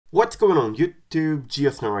What's going on YouTube,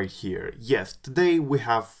 Geosnow right here. Yes, today we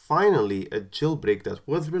have finally a jailbreak that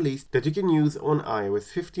was released that you can use on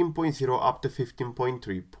iOS 15.0 up to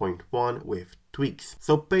 15.3.1 with tweaks.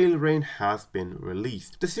 So PaleRa1n has been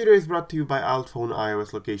released. The video is brought to you by iPhone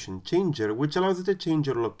iOS Location Changer, which allows you to change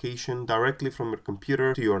your location directly from your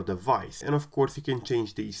computer to your device. And of course you can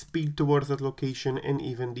change the speed towards that location and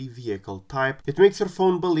even the vehicle type. It makes your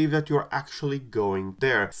phone believe that you're actually going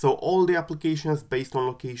there. So all the applications based on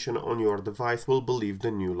location on your device will believe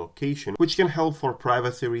the new location, which can help for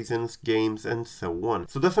privacy reasons, games and so on.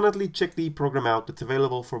 So definitely check the program out. It's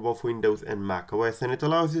available for both Windows and macOS, and it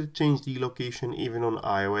allows you to change the location even on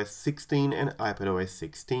iOS 16 and iPadOS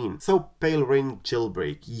 16. So PaleRa1n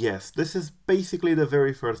Jailbreak. Yes, this is basically the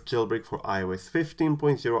very first jailbreak for iOS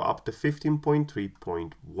 15.0 up to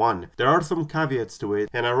 15.3.1. There are some caveats to it,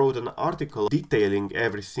 and I wrote an article detailing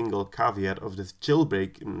every single caveat of this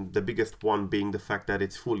jailbreak, the biggest one being the fact that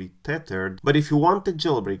it's fully tethered. But if you want the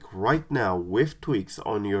jailbreak right now with tweaks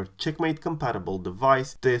on your Checkmate compatible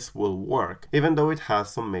device, this will work, even though it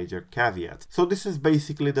has some major caveats. So this is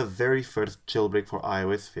basically the very first jailbreak for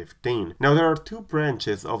iOS 15. Now there are two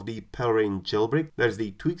branches of the PaleRa1n jailbreak. There's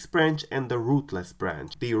the tweaks branch and the rootless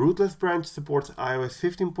branch. The rootless branch supports iOS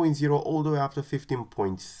 15.0 all the way up to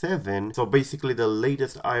 15.7, so basically the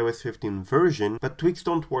latest iOS 15 version, but tweaks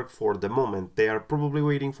don't work for the moment. They are probably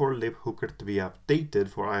waiting for libhooker to be updated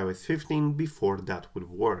for iOS 15 before that would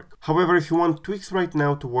work. However, if you want tweaks right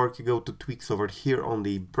now to work, you go to tweaks over here on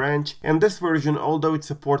the branch, and this version, although it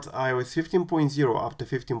supports iOS 15.0 up to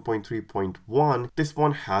 15.3.1, this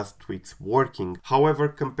one has tweaks working. However,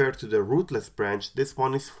 compared to the rootless branch, this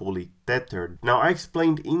one is fully tethered. Now I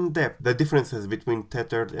explained in depth the differences between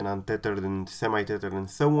tethered and untethered and semi-tethered and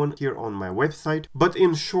so on here on my website, but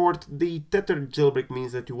in short, the tethered jailbreak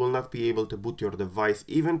means that you will not be able to boot your device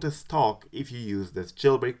even to stock if you use this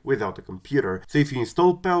jailbreak without a computer. So if you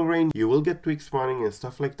install PaleRa1n, you will get tweaks running and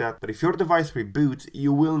stuff like that, but if your device reboots,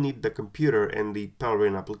 you will need the computer and the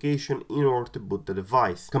PaleRa1n application in order to boot the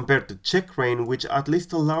device. Compared to checkra1n, which at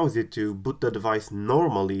least allows you to boot the device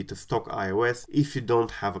normally to stock iOS if you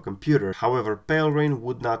don't have a computer. However, PaleRa1n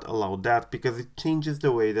would not allow that because it changes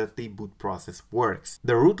the way that the boot process works.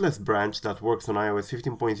 The rootless branch that works on iOS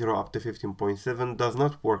 15.0 up to 15.7 does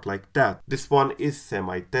not work like that. This one is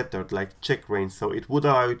semi-tethered like checkra1n, so it would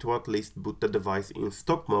allow you to at least boot the device in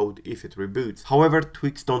stock mode if it reboots. However,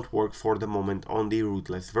 tweaks don't work for the moment on the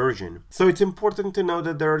rootless version. So it's important to know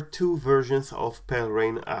that there are two versions of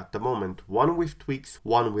PaleRa1n at the moment. One with tweaks,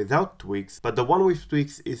 one without tweaks, but the one with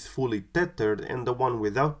tweaks is fully tethered and the one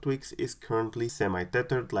without tweaks is currently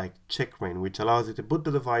semi-tethered like checkra1n, which allows you to boot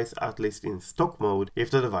the device at least in stock mode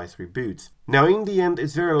if the device reboots. Now in the end,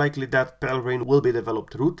 it's very likely that PaleRa1n will be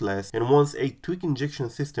developed rootless, and once a tweak injection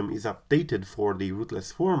system is updated for the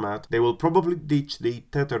rootless format, they will probably ditch the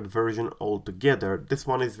tethered version altogether. This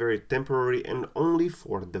one is very temporary and only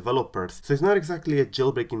for developers, so it's not exactly a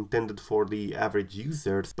jailbreak intended for the average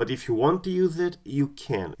users, but if you want to use it, you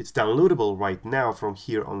can. It's downloadable right now from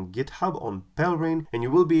here on GitHub on PaleRa1n, and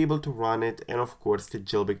you will be able to run it and of course to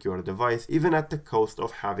jailbreak your device even at the cost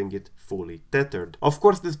of having it fully tethered. Of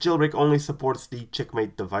course, this jailbreak only supports the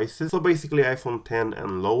Checkmate devices, so basically iPhone 10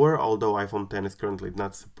 and lower, although iPhone 10 is currently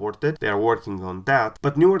not supported. They are working on that,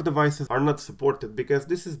 but newer devices are not supported because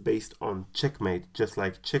this is based on Checkmate, just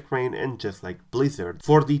like checkra1n and just like Blizzard.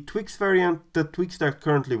 For the tweaks variant, the tweaks that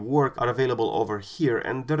currently work are available over here,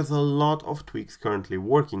 and there's a lot of tweaks currently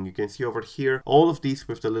working. You can see over here, all of these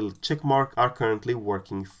with the little check mark are currently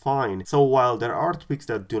working fine. So while there are tweaks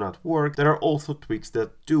that do not work, there are also tweaks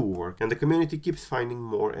that do work, and the community keeps finding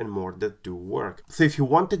more and more that do work. So if you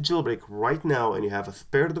want a jailbreak right now and you have a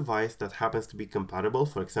spare device that happens to be compatible,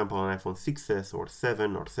 for example on iPhone 6s or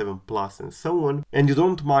 7 or 7 Plus and so on, and you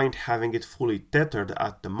don't mind having it fully tethered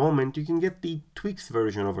at the moment, you can get the tweaks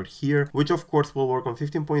version over here, which of course will work on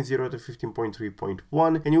 15.0 to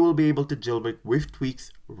 15.3.1, and you will be able to jailbreak with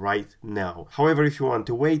tweaks right now. However, if you want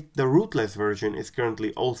to wait, the rootless version is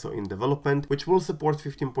currently also in development, which will support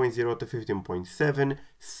 15.0 to 15.7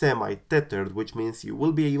 semi-tethered, which means you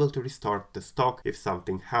will be able to restart the stock if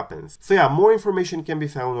something happens. So yeah, more information can be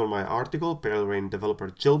found on my article, PaleRa1n Developer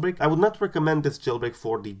Jailbreak. I would not recommend this jailbreak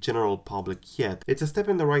for the general public yet. It's a step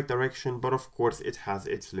in the right direction, but of course it has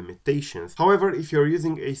its limitations. However, if you're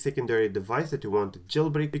using a secondary device that you want to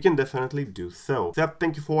jailbreak, you can definitely do so. So yeah,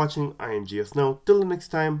 thank you for watching. I am Geosnow. Till the next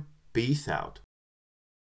time, peace out.